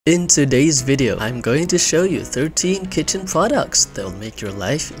In today's video, I'm going to show you 13 kitchen products that will make your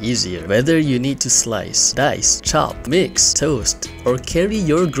life easier. Whether you need to slice, dice, chop, mix, toast, or carry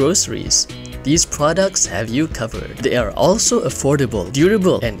your groceries, these products have you covered. They are also affordable,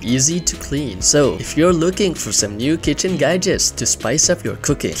 durable, and easy to clean. So, if you're looking for some new kitchen gadgets to spice up your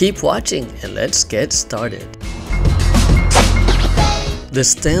cooking, keep watching and let's get started. The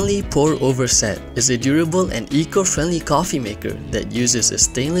Stanley Pour Over Set is a durable and eco-friendly coffee maker that uses a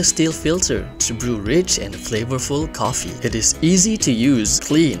stainless steel filter to brew rich and flavorful coffee. It is easy to use,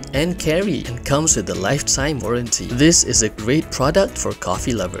 clean, and carry, and comes with a lifetime warranty. This is a great product for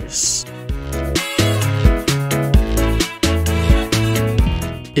coffee lovers.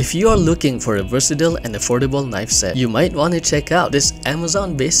 If you are looking for a versatile and affordable knife set, you might want to check out this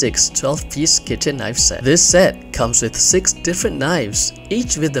Amazon Basics 12-piece kitchen knife set. This set comes with 6 different knives,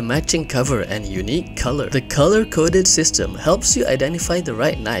 each with a matching cover and unique color. The color-coded system helps you identify the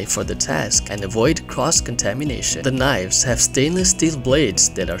right knife for the task and avoid cross-contamination. The knives have stainless steel blades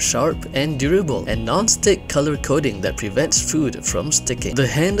that are sharp and durable, and non-stick color coding that prevents food from sticking. The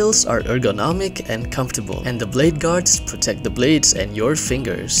handles are ergonomic and comfortable, and the blade guards protect the blades and your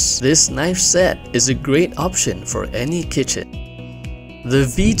fingers. This knife set is a great option for any kitchen. The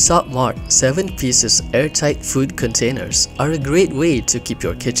V-Top Mart 7 pieces airtight food containers are a great way to keep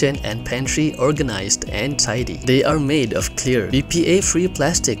your kitchen and pantry organized and tidy. They are made of clear, BPA-free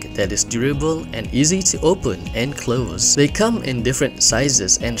plastic that is durable and easy to open and close. They come in different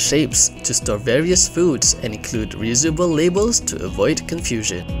sizes and shapes to store various foods and include reusable labels to avoid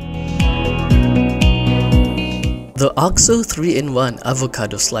confusion. The OXO 3-in-1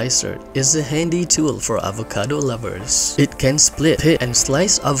 Avocado Slicer is a handy tool for avocado lovers. It can split, pit, and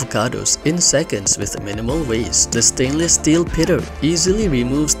slice avocados in seconds with minimal waste. The stainless steel pitter easily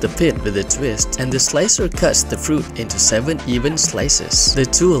removes the pit with a twist, and the slicer cuts the fruit into 7 even slices. The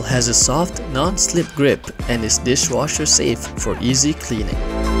tool has a soft, non-slip grip and is dishwasher safe for easy cleaning.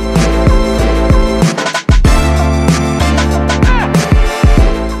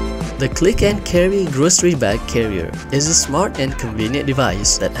 The Click and Carry Grocery Bag Carrier is a smart and convenient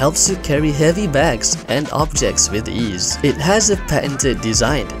device that helps you carry heavy bags and objects with ease. It has a patented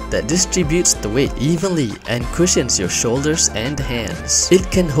design that distributes the weight evenly and cushions your shoulders and hands.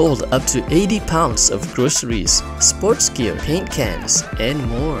 It can hold up to 80 pounds of groceries, sports gear, paint cans, and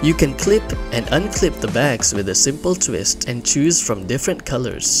more. You can clip and unclip the bags with a simple twist and choose from different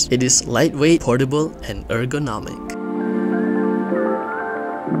colors. It is lightweight, portable, and ergonomic.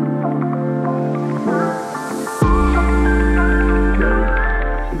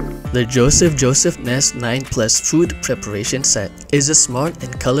 The Joseph Nest 9 Plus Food Preparation Set is a smart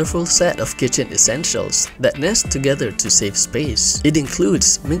and colorful set of kitchen essentials that nest together to save space. It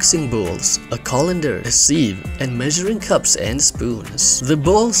includes mixing bowls, a colander, a sieve, and measuring cups and spoons. The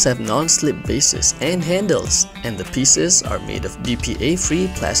bowls have non-slip bases and handles, and the pieces are made of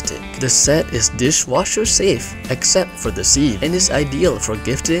BPA-free plastic. The set is dishwasher safe except for the sieve and is ideal for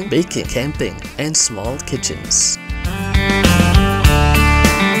gifting, baking, camping, and small kitchens.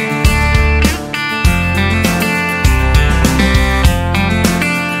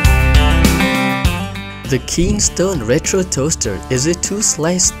 The Keenstone Retro Toaster is a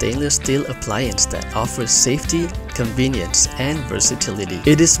 2-slice stainless steel appliance that offers safety, convenience, and versatility.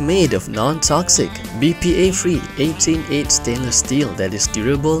 It is made of non-toxic, BPA-free 18-8 stainless steel that is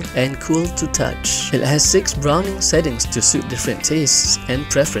durable and cool to touch. It has 6 browning settings to suit different tastes and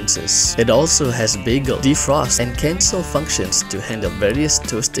preferences. It also has bagel, defrost, and cancel functions to handle various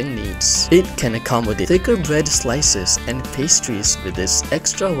toasting needs. It can accommodate thicker bread slices and pastries with its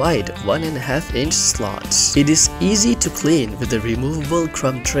extra-wide 1.5-inch slot. It is easy to clean with a removable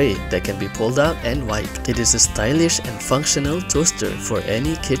crumb tray that can be pulled out and wiped. It is a stylish and functional toaster for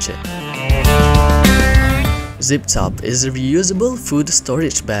any kitchen. Zip Top is a reusable food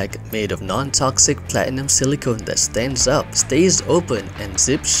storage bag made of non-toxic platinum silicone that stands up, stays open, and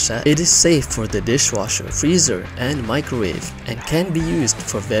zips shut. It is safe for the dishwasher, freezer, and microwave, and can be used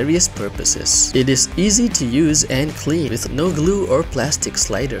for various purposes. It is easy to use and clean with no glue or plastic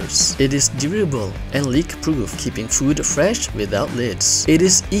sliders. It is durable and leak-proof, keeping food fresh without lids. It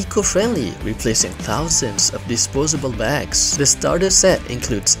is eco-friendly, replacing thousands of disposable bags. The starter set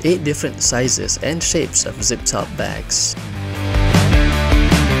includes 8 different sizes and shapes of Zip Top bags.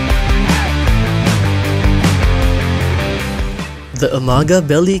 The Amaga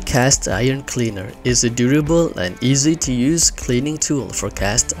Belly Cast Iron Cleaner is a durable and easy to use cleaning tool for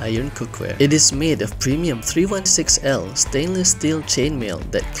cast iron cookware. It is made of premium 316L stainless steel chainmail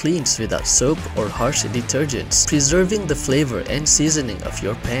that cleans without soap or harsh detergents, preserving the flavor and seasoning of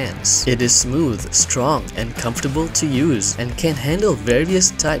your pans. It is smooth, strong, and comfortable to use and can handle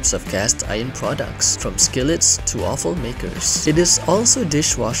various types of cast iron products, from skillets to waffle makers. It is also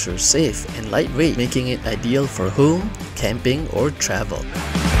dishwasher safe and lightweight, making it ideal for home, camping, or travel.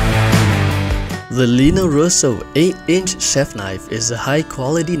 The Lino Rosso 8-inch chef knife is a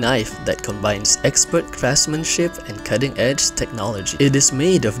high-quality knife that combines expert craftsmanship and cutting-edge technology. It is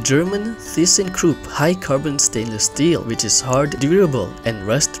made of German ThyssenKrupp high-carbon stainless steel, which is hard, durable, and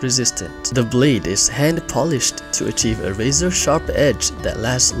rust-resistant. The blade is hand-polished to achieve a razor-sharp edge that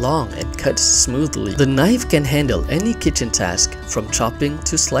lasts long and cuts smoothly. The knife can handle any kitchen task, from chopping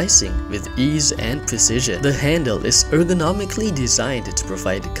to slicing, with ease and precision. The handle is ergonomically designed to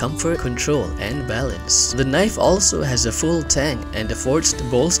provide comfort, control, and balance. The knife also has a full tang and a forged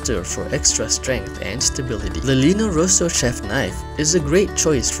bolster for extra strength and stability. The Lino Rosso chef knife is a great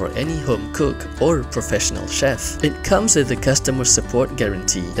choice for any home cook or professional chef. It comes with a customer support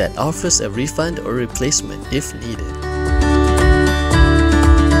guarantee that offers a refund or replacement if needed.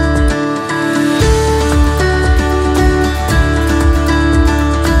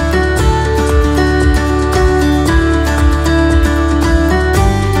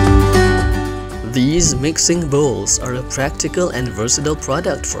 These mixing bowls are a practical and versatile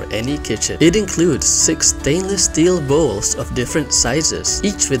product for any kitchen. It includes 6 stainless steel bowls of different sizes,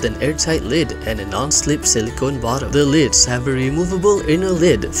 each with an airtight lid and a non-slip silicone bottom. The lids have a removable inner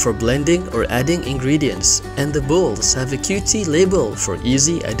lid for blending or adding ingredients, and the bowls have a QT label for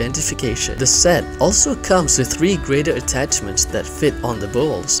easy identification. The set also comes with 3 grater attachments that fit on the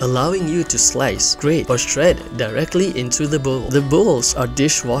bowls, allowing you to slice, grate, or shred directly into the bowl. The bowls are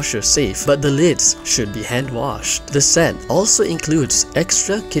dishwasher safe, but the lids should be hand washed. The set also includes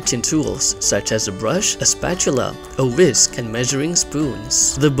extra kitchen tools such as a brush, a spatula, a whisk, and measuring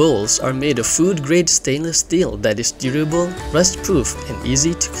spoons. The bowls are made of food-grade stainless steel that is durable, rust-proof, and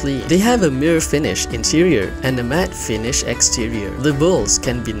easy to clean. They have a mirror finish interior and a matte finish exterior. The bowls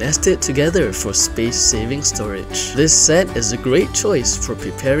can be nested together for space-saving storage. This set is a great choice for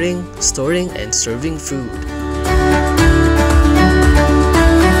preparing, storing, and serving food.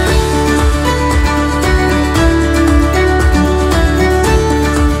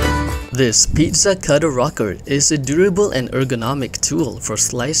 This pizza cutter rocker is a durable and ergonomic tool for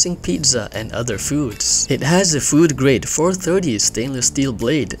slicing pizza and other foods. It has a food-grade 430 stainless steel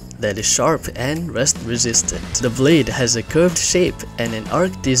blade that is sharp and rust-resistant. The blade has a curved shape and an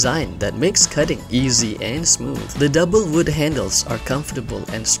arc design that makes cutting easy and smooth. The double wood handles are comfortable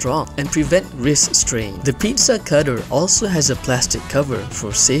and strong and prevent wrist strain. The pizza cutter also has a plastic cover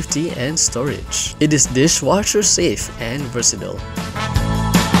for safety and storage. It is dishwasher safe and versatile.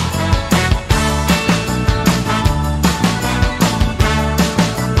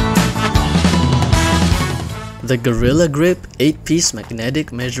 The Gorilla Grip 8-piece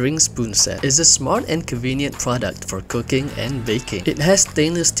magnetic measuring spoon set is a smart and convenient product for cooking and baking. It has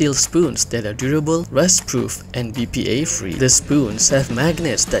stainless steel spoons that are durable, rust-proof, and BPA-free. The spoons have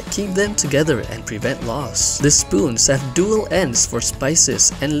magnets that keep them together and prevent loss. The spoons have dual ends for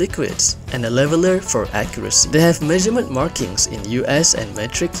spices and liquids, and a leveler for accuracy. They have measurement markings in US and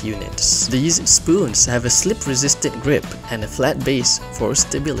metric units. These spoons have a slip-resistant grip and a flat base for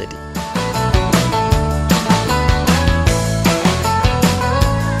stability.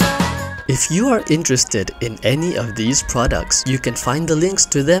 If you are interested in any of these products, you can find the links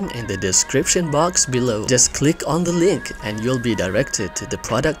to them in the description box below. Just click on the link and you'll be directed to the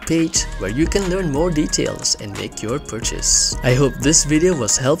product page where you can learn more details and make your purchase. I hope this video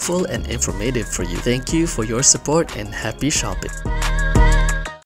was helpful and informative for you. Thank you for your support and happy shopping.